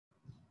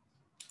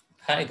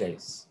Hi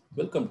guys,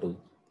 welcome to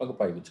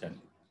Pagapaivu channel.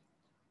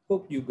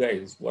 Hope you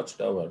guys watched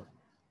our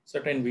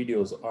certain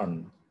videos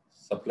on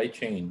supply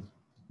chain,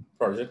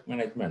 project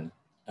management,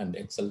 and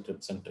Excel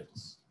tips and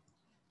tricks.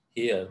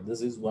 Here,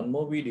 this is one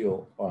more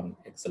video on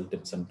Excel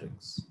tips and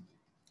tricks.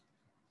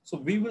 So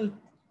we will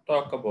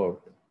talk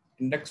about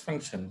index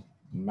function,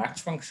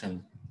 match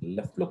function,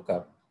 left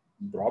lookup,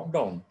 drop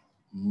down,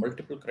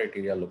 multiple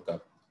criteria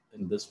lookup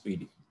in this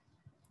video.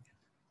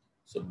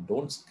 So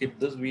don't skip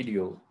this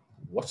video.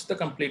 Watch the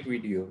complete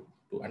video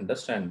to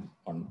understand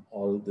on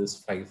all these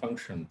 5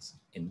 functions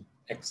in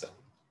Excel.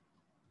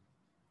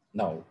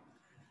 Now,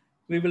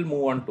 we will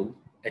move on to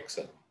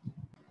Excel.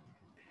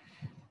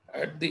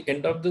 At the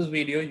end of this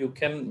video, you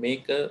can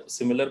make a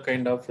similar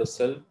kind of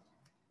result.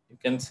 You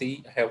can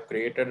see I have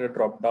created a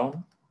drop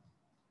down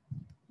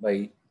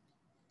by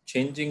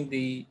changing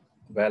the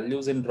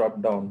values in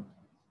drop down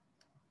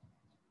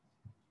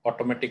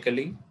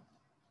automatically.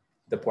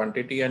 The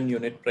quantity and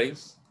unit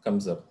price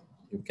comes up.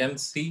 You can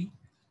see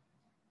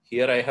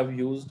here I have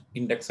used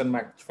index and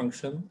match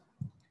function,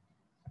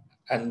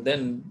 and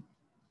then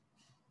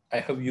I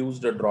have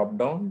used a drop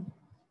down.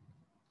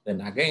 Then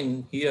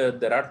again, here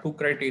there are two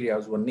criteria.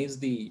 One is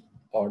the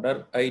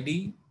order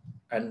ID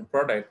and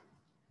product.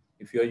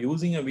 If you are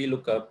using a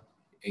VLOOKUP,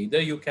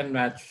 either you can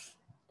match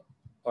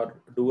or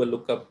do a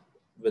lookup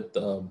with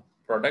a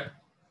product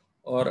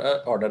or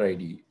a order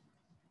ID.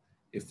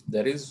 If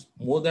there is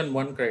more than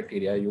one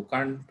criteria, you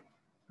can't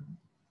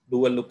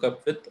do a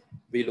lookup with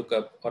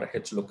VLOOKUP or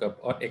HLOOKUP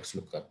or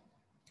XLOOKUP.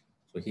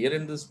 So here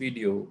in this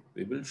video,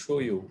 we will show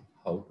you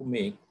how to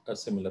make a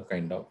similar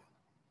kind of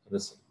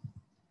result.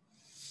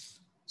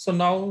 So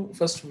now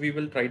first we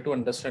will try to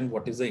understand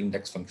what is the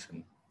index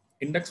function.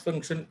 Index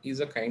function is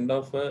a kind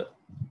of a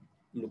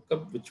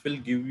lookup which will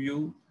give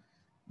you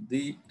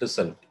the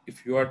result.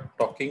 If you are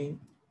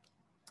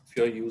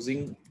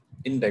using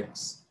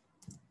index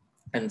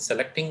and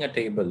selecting a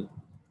table,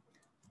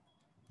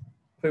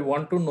 if I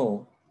want to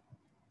know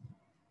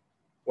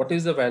what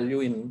is the value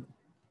in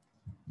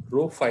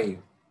row 5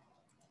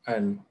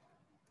 and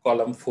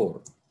column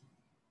 4,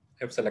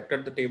 I have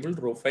selected the table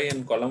row 5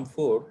 and column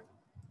 4,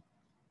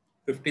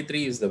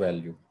 53 is the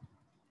value.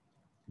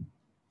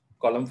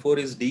 Column 4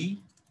 is D,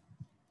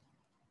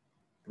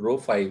 row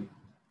 5,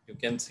 you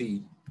can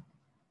see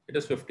it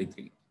is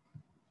 53.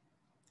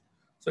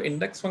 So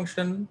index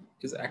function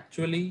is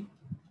actually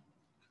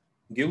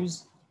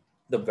gives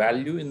the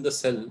value in the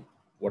cell,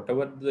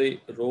 whatever the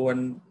row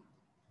and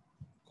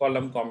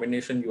column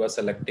combination you are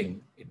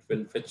selecting, it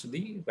will fetch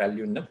the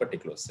value in a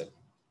particular cell.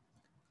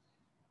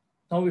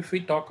 Now, if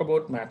we talk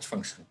about match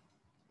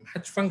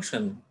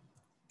function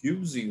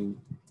gives you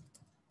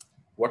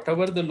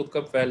whatever the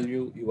lookup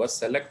value you are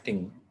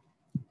selecting,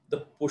 the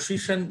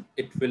position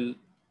it will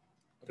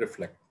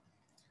reflect.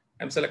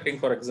 I'm selecting,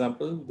 for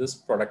example, this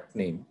product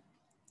name.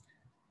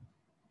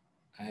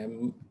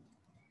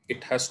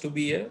 It has to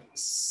be a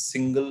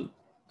single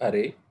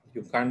array.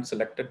 You can't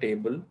select a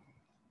table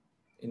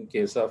in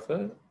case of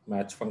a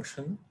match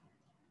function.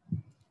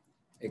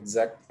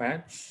 Exact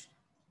match.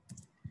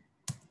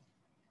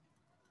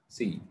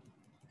 See,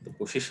 the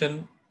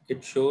position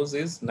it shows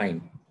is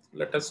 9.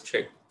 Let us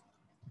check.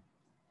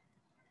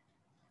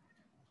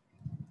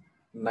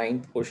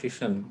 9th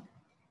position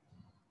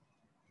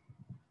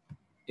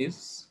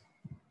is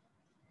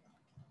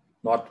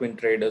Northwind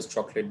Traders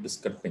chocolate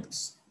biscuit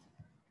mix.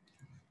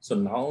 So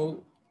now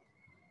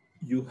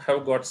you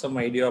have got some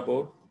idea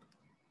about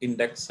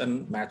index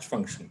and match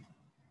function.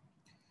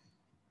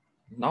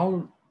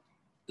 Now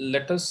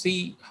let us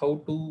see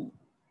how to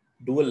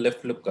do a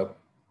left lookup.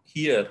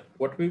 Here,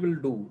 what we will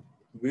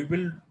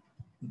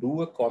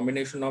do a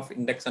combination of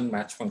index and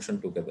match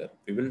function together.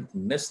 We will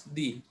nest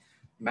the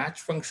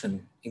match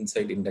function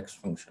inside index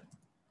function.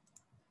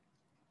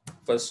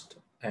 First,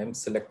 I am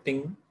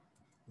selecting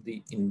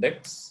the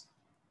index.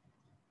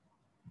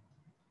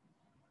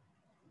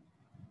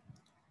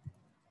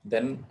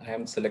 Then I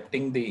am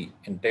selecting the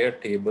entire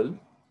table.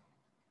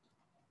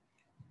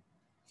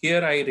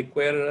 Here I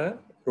require a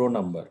row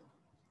number.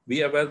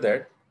 Be aware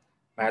that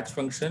match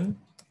function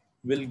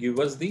will give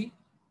us the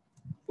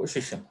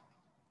position.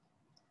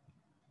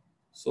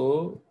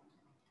 So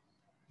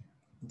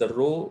the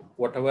row,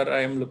 whatever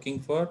I am looking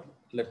for,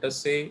 let us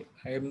say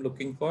I am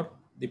looking for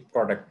the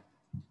product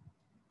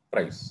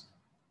price.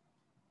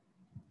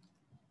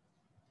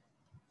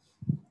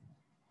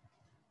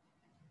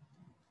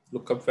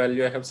 Lookup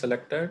value I have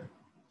selected.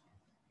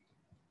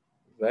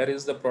 Where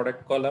is the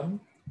product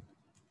column?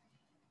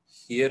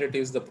 Here it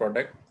is the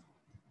product.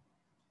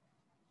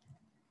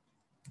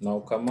 Now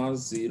comma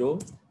 0.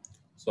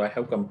 So I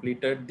have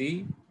completed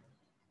the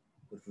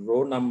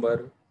row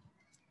number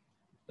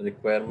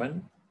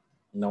requirement.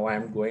 Now I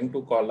am going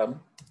to column,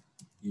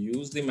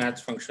 use the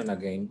match function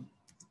again.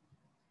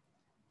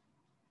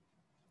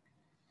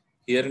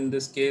 Here in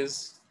this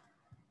case,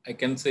 I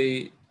can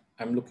say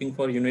I'm looking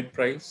for unit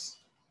price.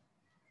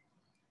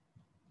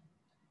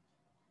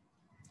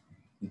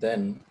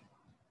 Then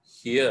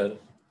here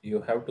you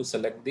have to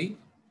select the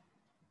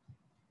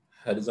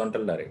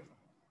horizontal array.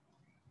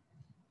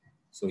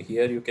 So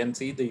here you can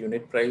see the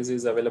unit price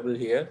is available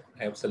here.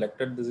 I have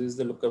selected this is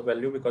the lookup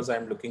value because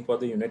I'm looking for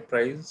the unit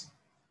price,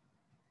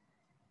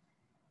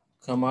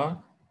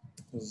 comma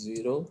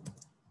 0,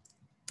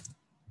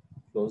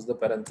 close the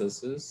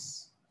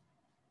parenthesis.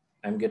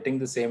 I'm getting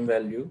the same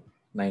value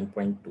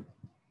 9.2.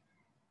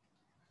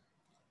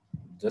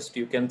 Just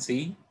you can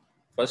see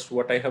first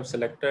what I have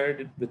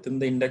selected within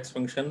the index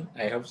function.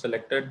 I have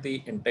selected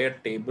the entire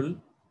table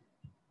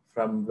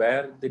from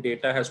where the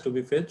data has to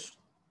be fetched.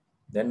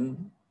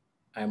 Then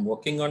I'm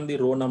working on the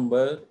row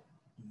number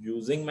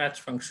using match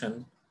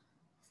function.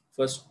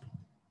 First,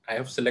 I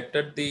have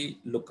selected the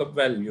lookup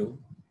value.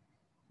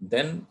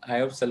 Then I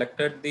have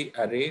selected the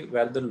array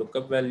where the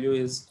lookup value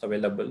is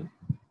available.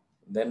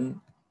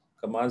 Then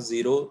comma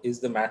 0 is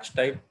the match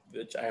type,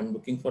 which I am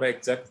looking for an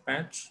exact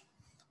match.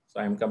 So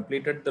I am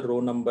completed the row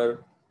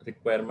number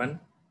requirement.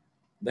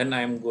 Then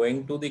I am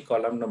going to the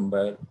column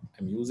number.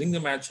 I'm using the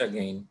match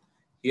again.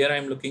 Here I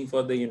am looking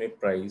for the unit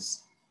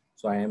price.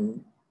 So I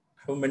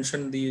have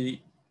mentioned the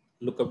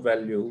lookup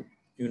value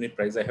unit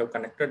price. I have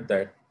connected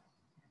that.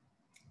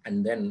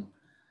 And then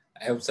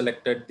I have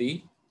selected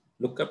the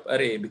lookup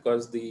array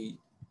because the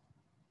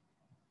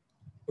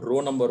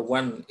row number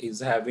 1 is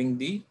having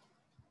the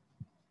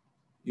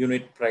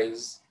unit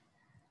price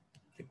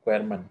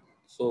requirement.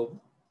 So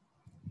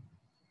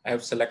I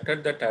have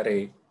selected that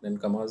array, then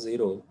comma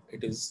 0,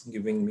 it is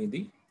giving me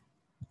the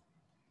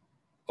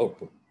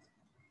output.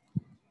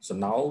 So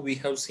now we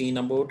have seen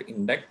about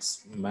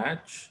index,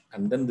 match,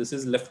 and then this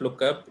is left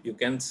lookup. You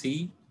can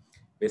see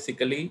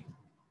basically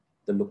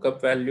the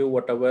lookup value,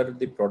 whatever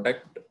the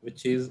product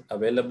which is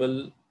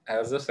available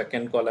as a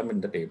second column in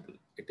the table.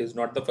 It is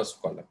not the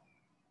first column.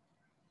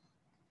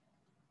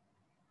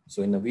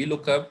 So in a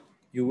VLOOKUP,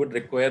 you would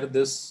require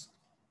this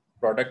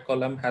product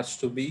column has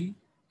to be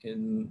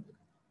in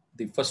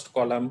the first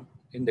column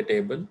in the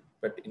table.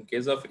 But in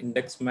case of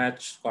index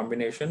match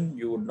combination,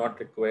 you would not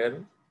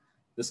require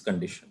this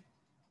condition.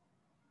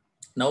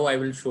 Now I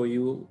will show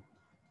you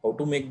how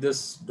to make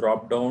this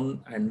drop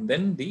down and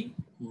then the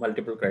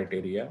multiple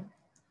criteria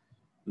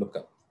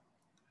lookup.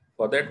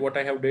 For that, what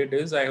I have did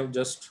is I have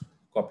just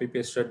copy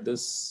pasted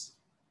this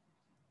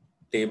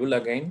table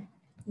again.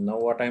 Now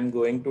what I'm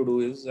going to do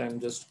is I'm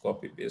just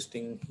copy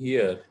pasting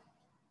here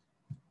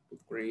to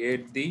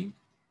create the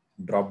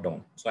drop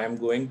down. So I'm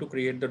going to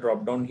create the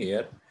drop down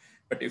here.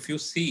 But if you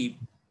see,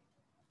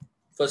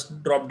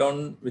 first drop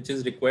down which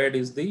is required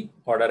is the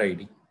order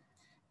ID.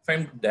 If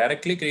I'm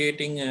directly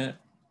creating a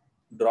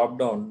drop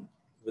down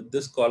with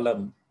this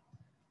column,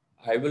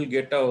 I will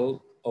get a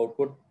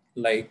output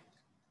like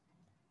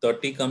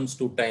 30 comes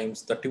 2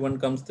 times, 31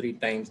 comes 3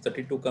 times,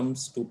 32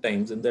 comes 2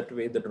 times. In that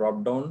way, the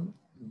drop down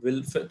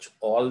will fetch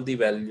all the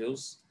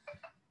values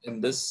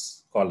in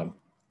this column.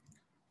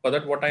 For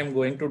that, what I'm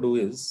going to do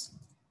is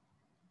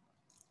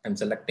I'm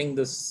selecting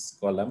this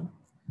column,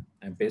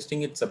 I'm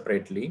pasting it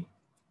separately.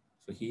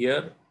 So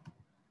here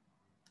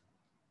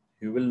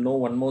you will know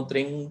one more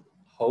thing,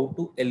 how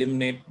to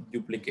eliminate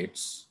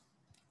duplicates.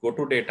 Go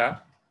to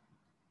data.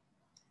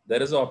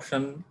 There is an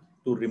option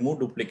to remove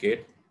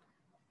duplicate.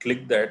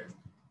 Click that.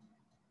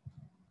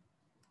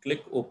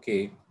 Click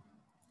OK.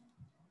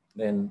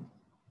 Then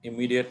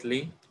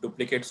immediately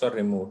duplicates are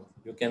removed.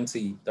 You can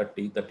see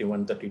 30,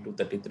 31, 32,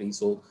 33.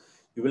 So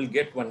you will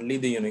get only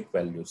the unique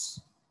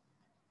values.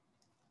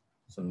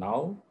 So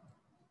now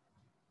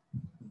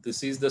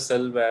this is the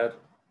cell where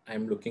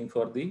I'm looking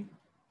for the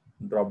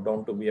drop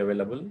down to be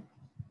available.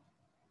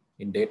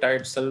 In data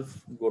itself,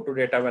 go to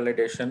data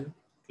validation,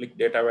 click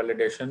data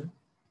validation.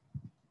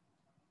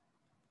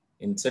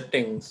 In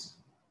settings,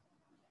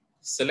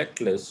 select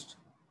list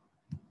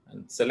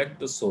and select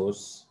the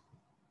source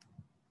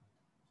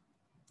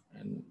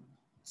and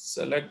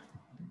select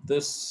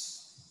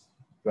this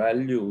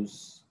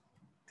values,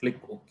 click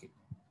OK.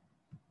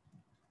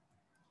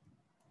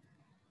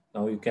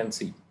 Now you can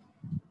see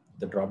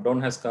the drop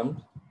down has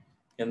come.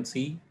 You can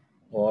see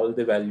all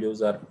the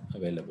values are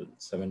available,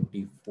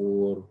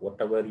 74,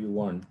 whatever you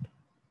want,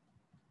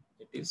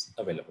 it is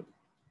available.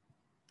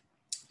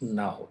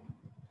 Now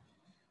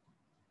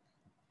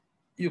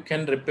you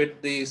can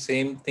repeat the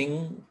same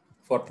thing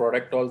for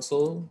product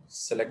also.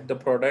 Select the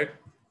product,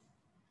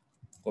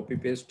 copy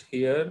paste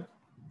here,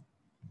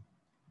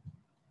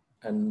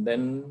 and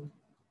then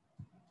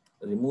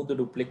remove the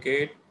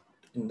duplicate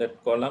in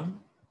that column.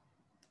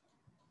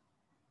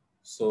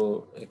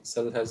 So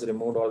Excel has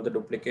removed all the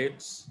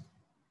duplicates.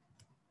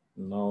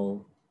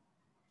 Now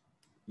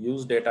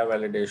use data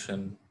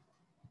validation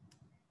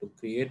to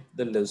create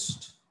the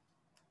list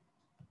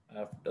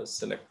after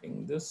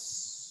selecting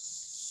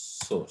this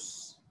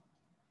source.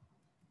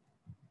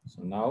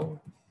 So now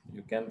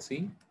you can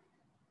see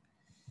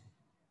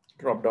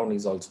drop down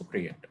is also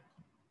created.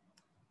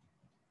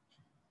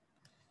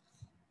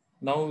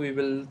 Now we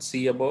will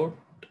see about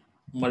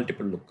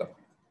multiple lookup.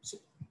 So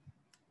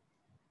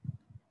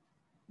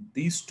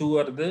these two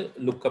are the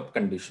lookup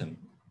condition.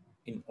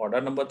 In order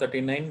number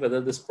 39,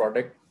 whether this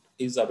product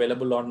is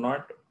available or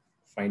not,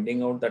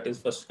 finding out that is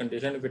first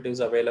condition. If it is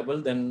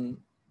available, then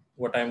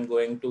what I'm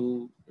going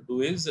to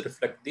do is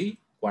reflect the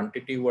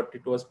quantity, what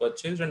it was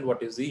purchased, and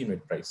what is the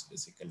unit price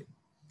basically.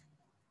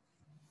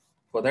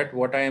 For that,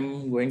 what I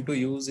am going to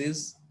use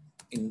is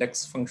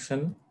index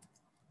function.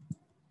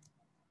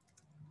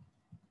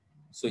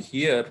 So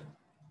here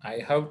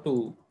I have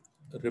to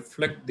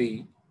reflect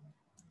the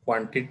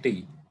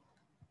quantity.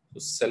 So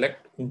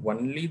select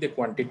only the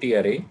quantity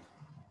array.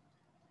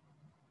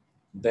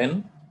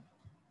 Then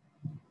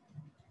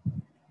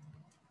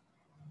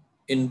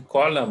in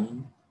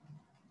column,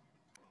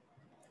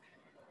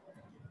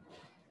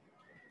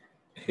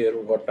 here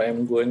what I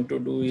am going to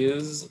do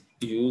is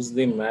use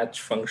the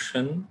match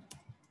function.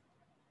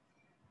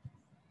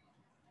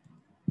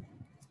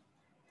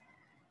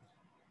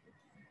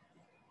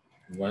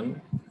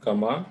 One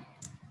comma.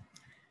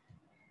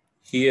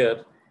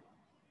 Here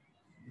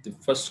the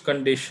first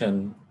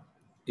condition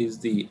is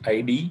the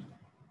ID.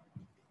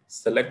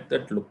 Select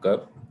that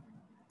lookup,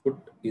 put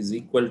is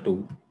equal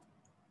to,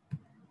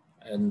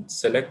 and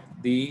select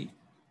the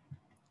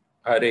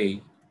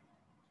array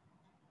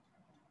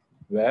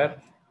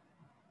where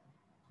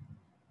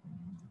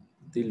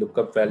the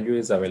lookup value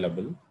is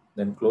available.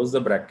 Then close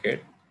the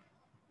bracket,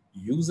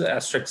 use the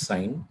asterisk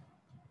sign,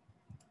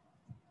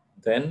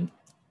 then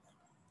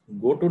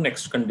go to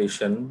next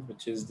condition,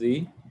 which is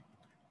the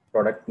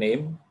product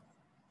name.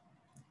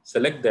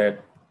 Select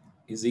that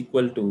is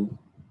equal to,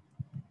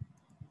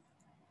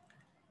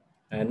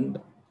 and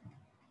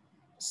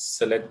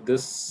select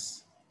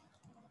this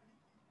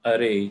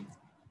array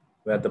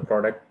where the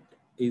product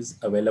is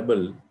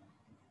available.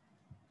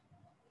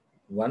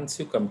 Once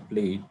you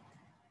complete,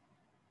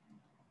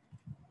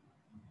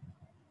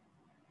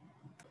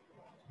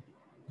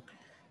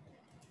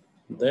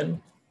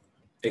 then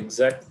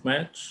exact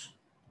match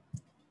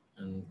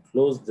and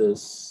close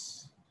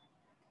this.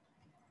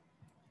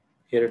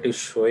 Here it is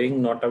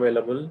showing not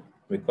available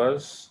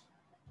because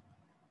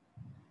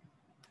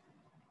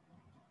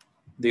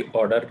the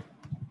order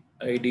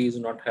ID is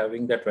not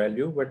having that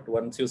value. But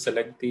once you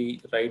select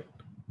the right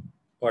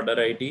order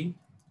ID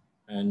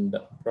and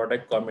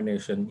product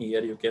combination,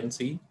 here you can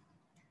see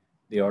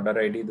the order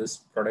ID, this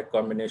product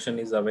combination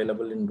is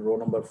available in row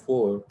number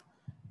 4.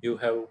 You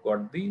have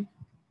got the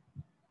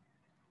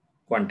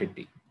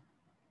quantity.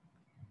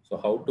 So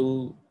how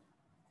to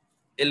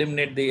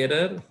eliminate the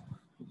error?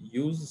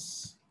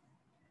 Use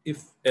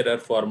if error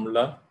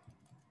formula.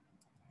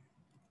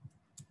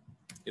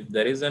 If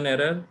there is an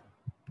error,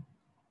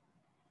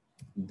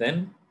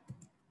 then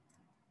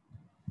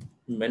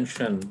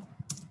mention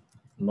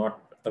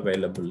not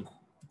available.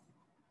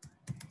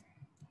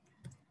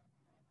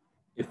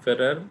 If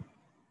error,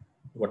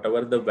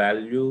 whatever the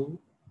value,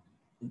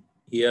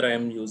 here I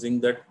am using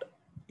that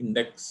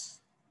index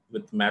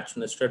with match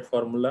nested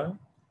formula,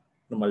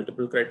 the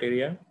multiple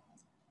criteria.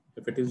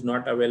 If it is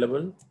not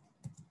available,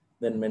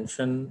 then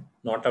mention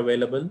not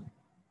available.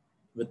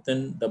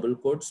 Within double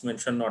quotes,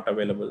 mention not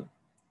available.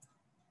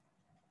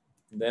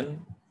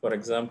 Then, for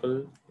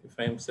example, if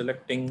I am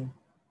selecting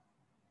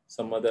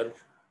some other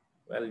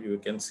value, you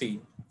can see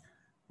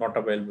not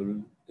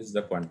available is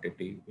the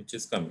quantity which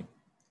is coming.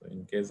 So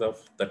in case of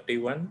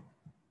 31,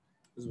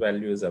 this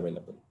value is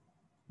available.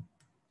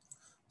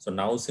 So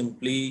now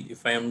simply,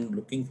 if I am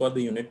looking for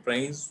the unit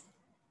price,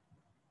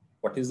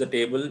 what is the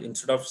table?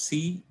 Instead of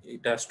C,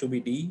 it has to be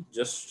D.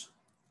 Just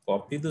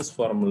copy this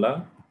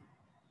formula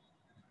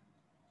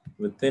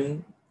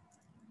within,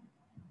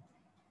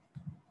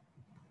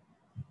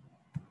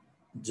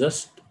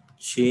 just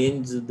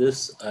change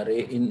this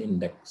array in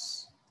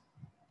index.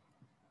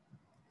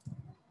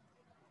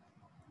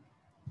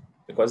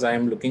 Because I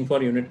am looking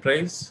for unit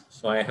price,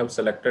 so I have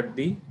selected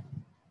the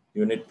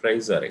unit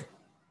price array.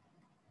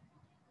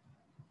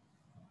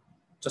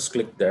 Just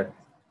click that.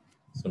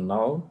 So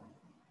now,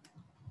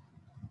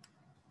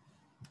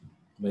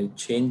 by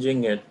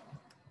changing it,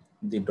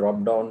 the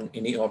drop down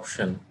any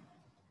option,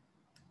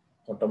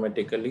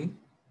 automatically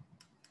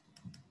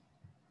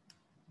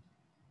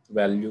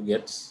value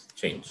gets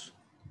changed.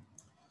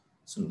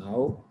 So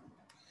now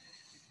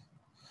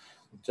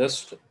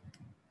just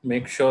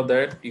make sure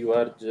that you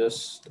are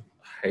just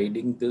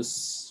hiding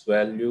this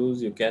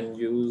values. You can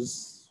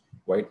use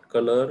white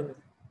color,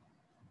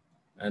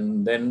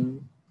 and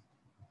then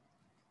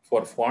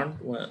for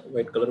font,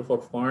 white color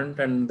for font,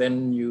 and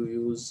then you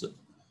use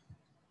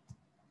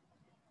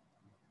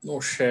no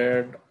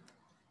shade,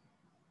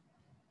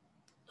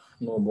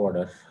 no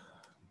border.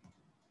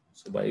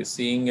 So by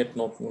seeing it,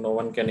 no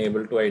one can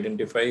able to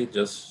identify.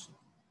 Just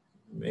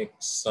make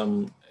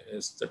some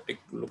aesthetic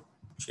look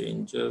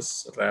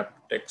changes,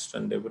 wrap text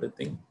and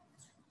everything.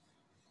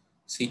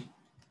 See,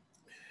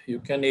 you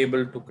can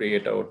able to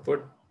create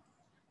output.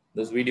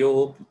 This video,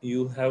 hope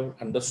you have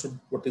understood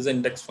what is an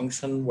index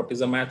function, what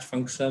is a match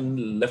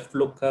function, left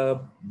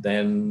lookup,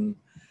 then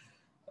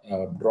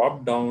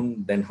drop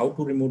down, then how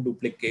to remove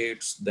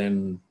duplicates,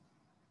 then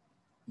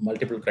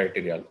multiple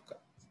criteria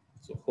lookup.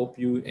 So hope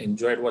you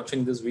enjoyed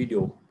watching this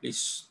video.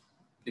 Please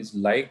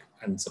like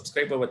and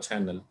subscribe our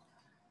channel,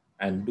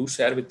 and do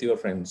share with your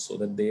friends so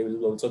that they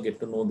will also get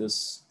to know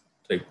these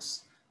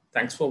tricks.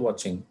 Thanks for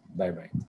watching. Bye bye.